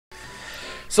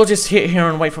So I'll just sit here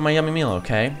and wait for my yummy meal,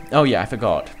 okay? Oh yeah, I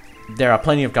forgot. There are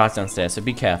plenty of guards downstairs, so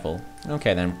be careful.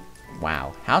 Okay then.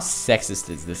 Wow, how sexist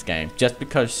is this game? Just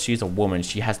because she's a woman,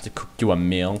 she has to cook you a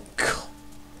meal?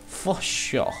 For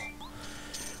sure.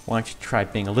 Why don't you try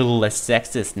being a little less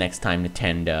sexist next time,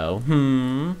 Nintendo?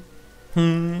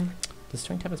 Does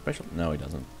Twink have a special? No, he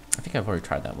doesn't. I think I've already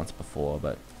tried that once before,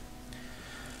 but...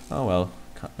 Oh well,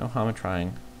 no harm in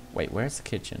trying. Wait, where's the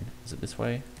kitchen? Is it this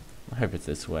way? I hope it's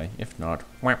this way. If not,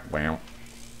 wow.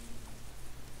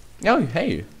 Oh,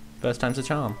 hey! First time's a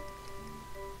charm.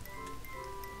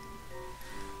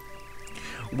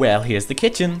 Well, here's the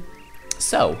kitchen.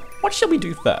 So, what shall we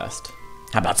do first?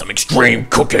 How about some extreme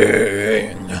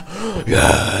cooking?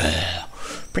 Yeah!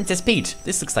 Princess Peach,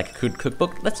 this looks like a good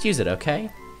cookbook. Let's use it, okay?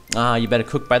 You better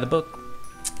cook by the book.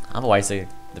 Otherwise, the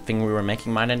thing we were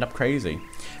making might end up crazy.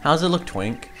 How does it look,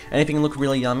 Twink? Anything look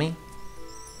really yummy?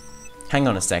 Hang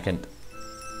on a second.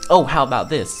 Oh, how about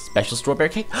this? Special strawberry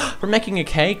cake? We're making a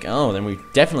cake? Oh, then we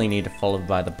definitely need to follow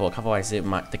by the book. Otherwise,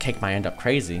 the cake might end up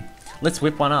crazy. Let's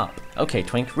whip one up. Okay,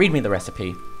 Twink, read me the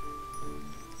recipe.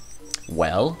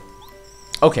 Well...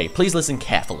 Okay, please listen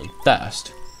carefully.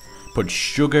 First, put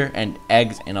sugar and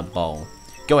eggs in a bowl.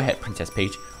 Go ahead, Princess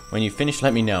Peach. When you finish,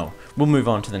 let me know. We'll move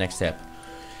on to the next step.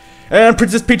 And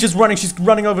Princess Peach is running. She's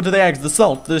running over to the eggs, the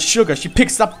salt, the sugar. She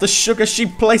picks up the sugar. She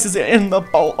places it in the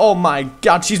bowl. Oh my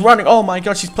god, she's running. Oh my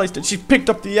god, she's placed it. She's picked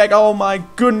up the egg. Oh my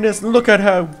goodness, look at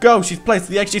her go. She's placed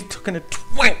the egg. She's taken a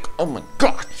Twink. Oh my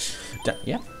god.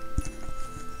 Yeah.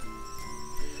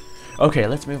 Okay,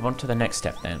 let's move on to the next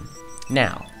step then.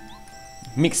 Now,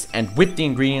 mix and whip the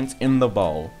ingredients in the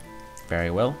bowl. Very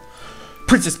well.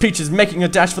 Princess Peach is making a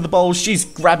dash for the bowl. She's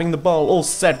grabbing the bowl. All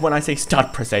set. When I say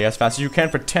start, press A as fast as you can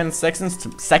for 10 seconds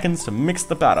to mix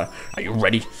the batter. Are you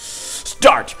ready?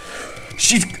 Start!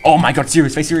 She's... Oh my god,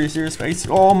 serious face.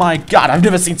 Oh my god, I've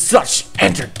never seen such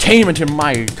entertainment in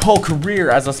my whole career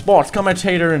as a sports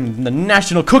commentator in the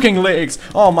National Cooking Leagues.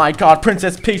 Oh my god,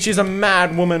 Princess Peach, she's a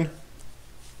mad woman.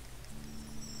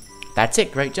 That's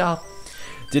it, great job.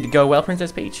 Did it go well,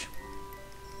 Princess Peach?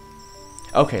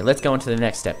 Okay, let's go on to the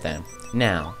next step then.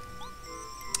 Now,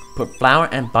 put flour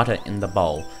and butter in the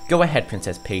bowl. Go ahead,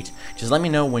 Princess Peach. Just let me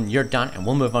know when you're done and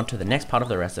we'll move on to the next part of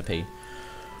the recipe.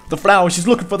 The flour, she's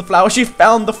looking for the flour. She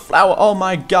found the flour. Oh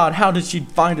my god, how did she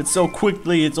find it so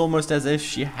quickly? It's almost as if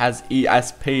she has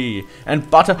ESP. And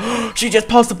butter, she just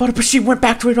passed the butter, but she went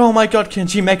back to it. Oh my god, can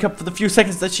she make up for the few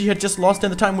seconds that she had just lost in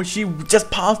the time when she just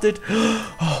passed it?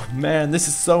 Oh man, this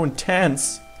is so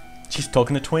intense. She's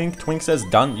talking to Twink. Twink says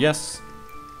done, yes.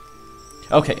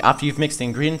 Okay, after you've mixed the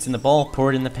ingredients in the bowl,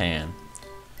 pour it in the pan.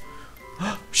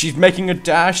 She's making a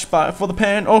dash for the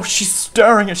pan. Oh, she's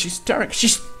stirring it. She's stirring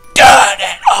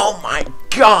it. Oh my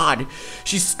god.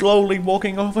 She's slowly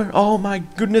walking over. Oh my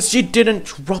goodness. She didn't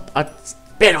drop a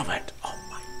bit of it. Oh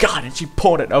my god. And she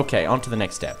poured it. Okay, on to the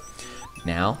next step.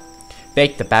 Now,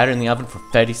 bake the batter in the oven for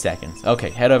 30 seconds. Okay,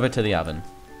 head over to the oven.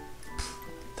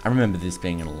 I remember this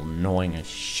being a little annoying as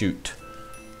shoot.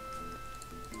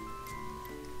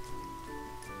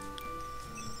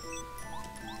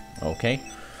 Okay.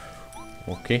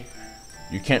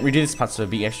 You can't redo this part, so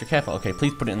be extra careful. Okay,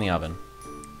 please put it in the oven.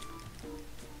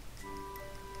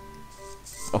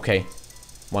 Okay.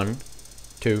 1,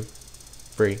 2,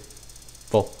 3,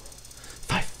 4,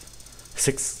 5,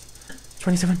 6,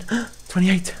 27,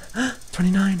 28,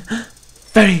 29,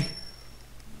 30.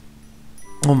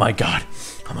 Oh my god.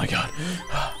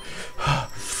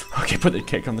 Okay, put the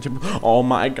cake on the table. Oh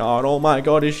my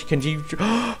god. Can she...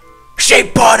 She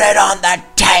put it on the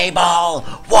table!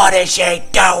 What is she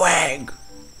doing?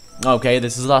 Okay,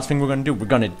 this is the last thing we're gonna do. We're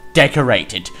gonna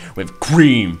decorate it with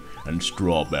cream and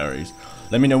strawberries.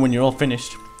 Let me know when you're all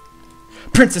finished.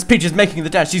 Princess Peach is making the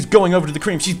dash. She's going over to the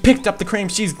cream. She's picked up the cream.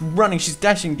 She's running. She's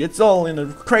dashing. It's all in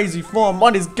a crazy form.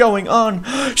 What is going on?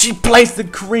 She placed the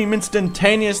cream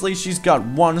instantaneously. She's got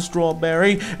one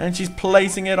strawberry and she's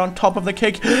placing it on top of the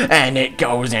cake. And it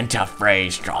goes into 3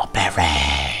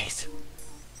 strawberries.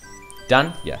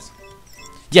 Done? Yes.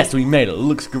 Yes, we made it. It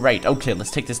looks great. Okay,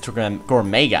 let's take this to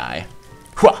Gourmet Guy.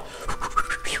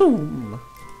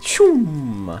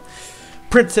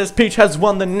 Princess Peach has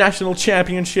won the National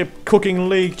Championship Cooking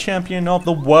League Champion of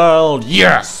the World.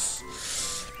 Yes!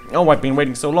 Oh, I've been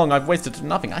waiting so long. I've wasted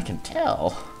nothing. I can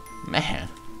tell. Man.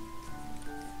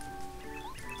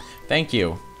 Thank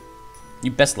you.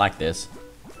 You best like this.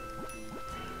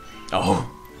 Oh.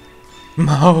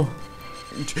 Mo.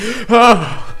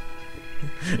 Oh.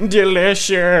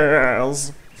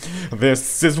 Delicious.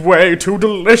 This is way too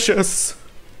delicious.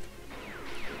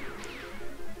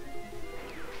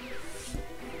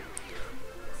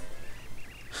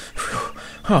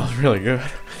 Oh, it's really good.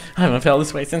 I haven't felt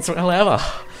this way since ever.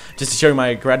 Just to show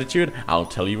my gratitude, I'll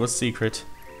tell you a secret.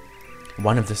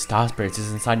 One of the star spirits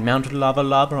is inside Mount Lava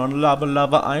Lava on Lava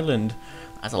Lava Island.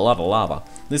 That's a lot of lava.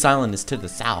 This island is to the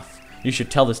south. You should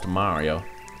tell this to Mario.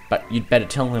 But you'd better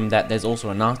tell him that there's also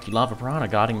a nasty lava piranha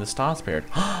guarding the star spirit.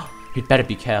 You'd better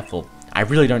be careful. I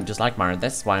really don't dislike Mario,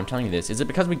 that's why I'm telling you this. Is it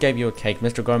because we gave you a cake,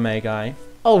 Mr. Gourmet Guy?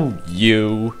 Oh,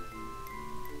 you.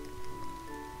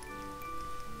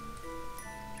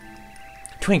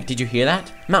 Twink, did you hear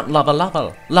that? Mount Lava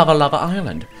Lava, Lava Lava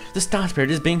Island. The star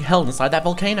spirit is being held inside that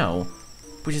volcano.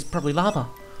 Which is probably lava.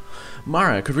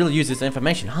 Mario could really use this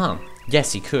information, huh?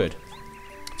 Yes, he could.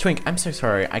 Twink, I'm so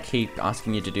sorry I keep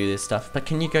asking you to do this stuff, but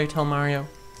can you go tell Mario?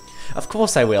 Of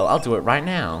course I will, I'll do it right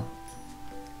now.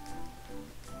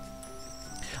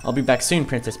 I'll be back soon,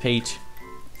 Princess Peach.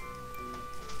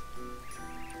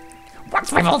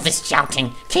 What's with all this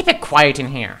shouting? Keep it quiet in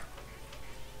here.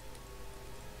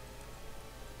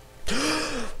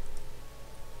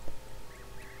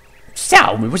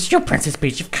 So, what's your Princess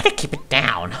Peach? You've got to keep it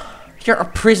down. You're a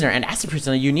prisoner, and as a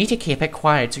prisoner, you need to keep it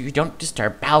quiet so you don't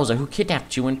disturb Bowser, who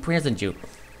kidnapped you and imprisoned you.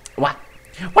 What?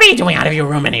 What are you doing out of your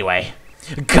room anyway?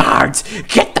 Guards,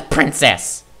 get the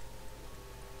princess!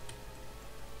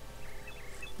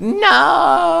 No!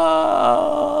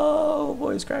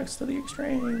 Voice cracks to the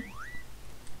extreme.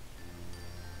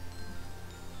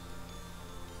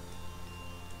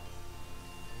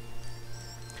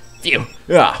 Phew!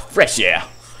 Ah, fresh air.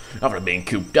 After being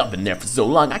cooped up in there for so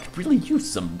long, I could really use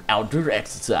some outdoor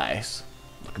exercise.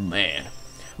 Look, man.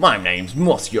 My name's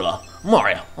Muscular.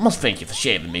 Mario, I must thank you for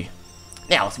shaving me.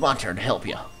 Now it's my turn to help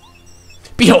you.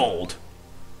 Behold!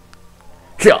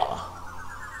 Gah!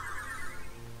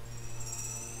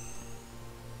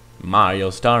 Mario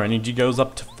star energy goes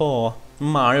up to 4.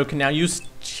 Mario can now use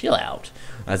Chill Out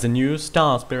as a new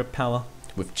star spirit power.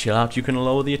 With Chill Out, you can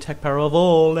lower the attack power of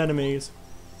all enemies.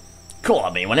 Call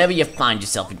on me whenever you find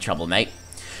yourself in trouble, mate.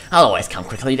 I'll always come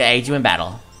quickly to aid you in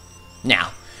battle.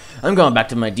 Now, I'm going back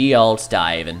to my dear old Star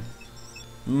Haven.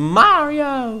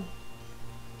 Mario!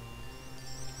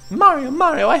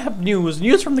 Mario, I have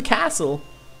news from the castle.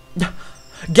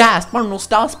 Gasp, Marnal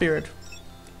Star Spirit.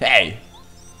 Hey.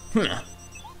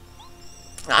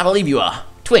 I believe you are.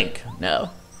 Twink,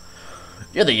 no?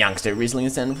 You're the youngster recently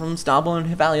ascended from Starborn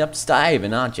Valley up to Star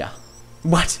Haven, aren't you?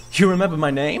 What? You remember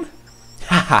my name?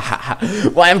 Ha ha ha.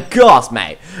 Why, of course,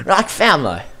 mate. Like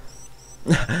family.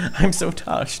 I'm so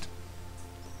touched.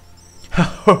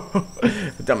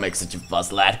 Don't make such a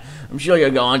fuss, lad. I'm sure you're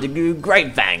going to do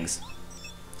great things.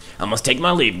 I must take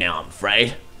my leave now, I'm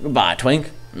afraid. Goodbye,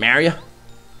 Twink. Mario.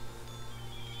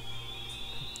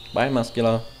 Bye,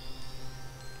 Muscular.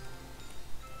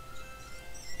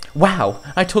 Wow,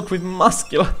 I talked with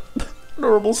Muscular,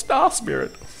 adorable star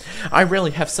spirit. I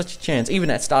rarely have such a chance, even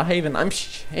at Star Haven. I'm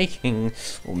shaking.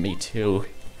 Oh, me too.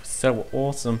 So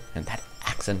awesome. And that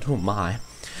accent, oh my.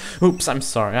 Oops, I'm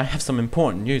sorry. I have some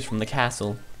important news from the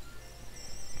castle.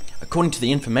 According to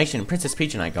the information Princess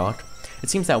Peach and I got, it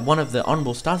seems that one of the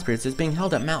honorable star spirits is being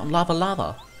held at Mount Lava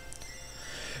Lava.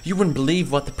 You wouldn't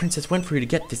believe what the princess went through to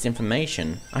get this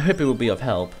information. I hope it will be of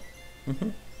help.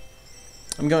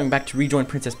 I'm going back to rejoin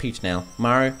Princess Peach now.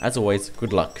 Mario, as always,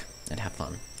 good luck and have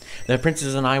fun. The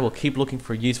princess and I will keep looking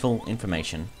for useful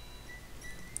information.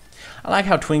 I like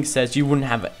how Twink says you wouldn't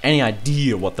have any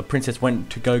idea what the princess went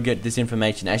to go get this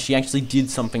information, as she actually did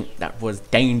something that was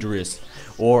dangerous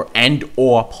or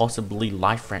possibly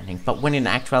life-threatening. But when in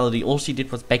actuality, all she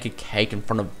did was bake a cake in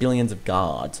front of billions of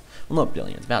guards. Well, not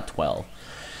billions, about 12.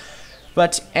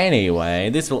 But anyway,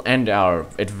 this will end our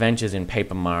adventures in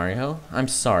Paper Mario. I'm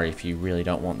sorry if you really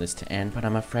don't want this to end, but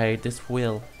I'm afraid this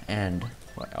will end.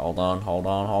 Wait, hold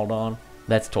on.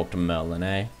 Let's talk to Merlin,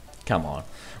 eh? Come on.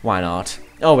 Why not?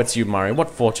 Oh, it's you, Mario. What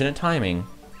fortunate timing.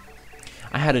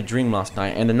 I had a dream last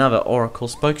night, and another oracle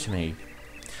spoke to me.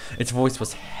 Its voice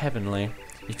was heavenly.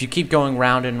 If you keep going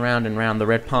round and round and round the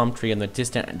red palm tree in the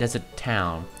distant desert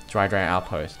town, Dry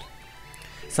Outpost,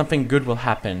 something good will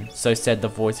happen, so said the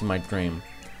voice in my dream.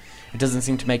 It doesn't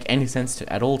seem to make any sense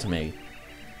at all to me.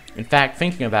 In fact,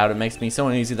 thinking about it makes me so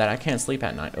uneasy that I can't sleep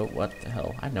at night. Oh, what the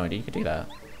hell? I had no idea you could do that.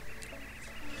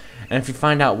 And if you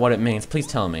find out what it means, please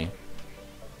tell me.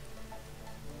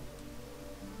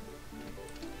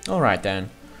 Alright then.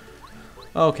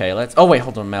 Okay, let's... Oh wait,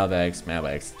 hold on, mailbags.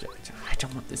 I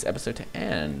don't want this episode to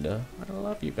end. I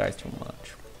love you guys too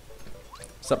much.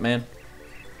 What's up, man?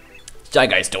 Shy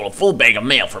Guy stole a full bag of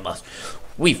mail from us.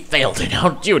 We failed in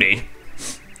our duty.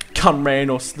 Come rain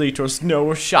or sleet or snow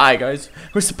or Shy Guys,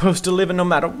 we're supposed to live and no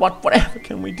matter what, whatever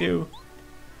can we do?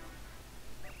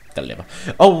 Deliver.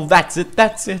 Oh, that's it.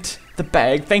 The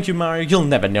bag. Thank you, Mario. You'll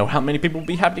never know how many people will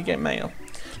be happy to get mail.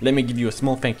 Let me give you a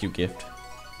small thank you gift.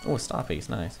 Oh, a star piece,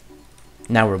 nice.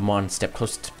 Now we're one step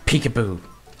closer to Peekaboo.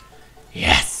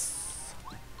 Yes!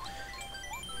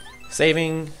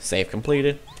 Saving, save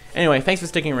completed. Anyway, thanks for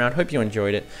sticking around, hope you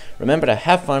enjoyed it. Remember to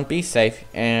have fun, be safe,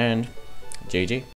 and GG.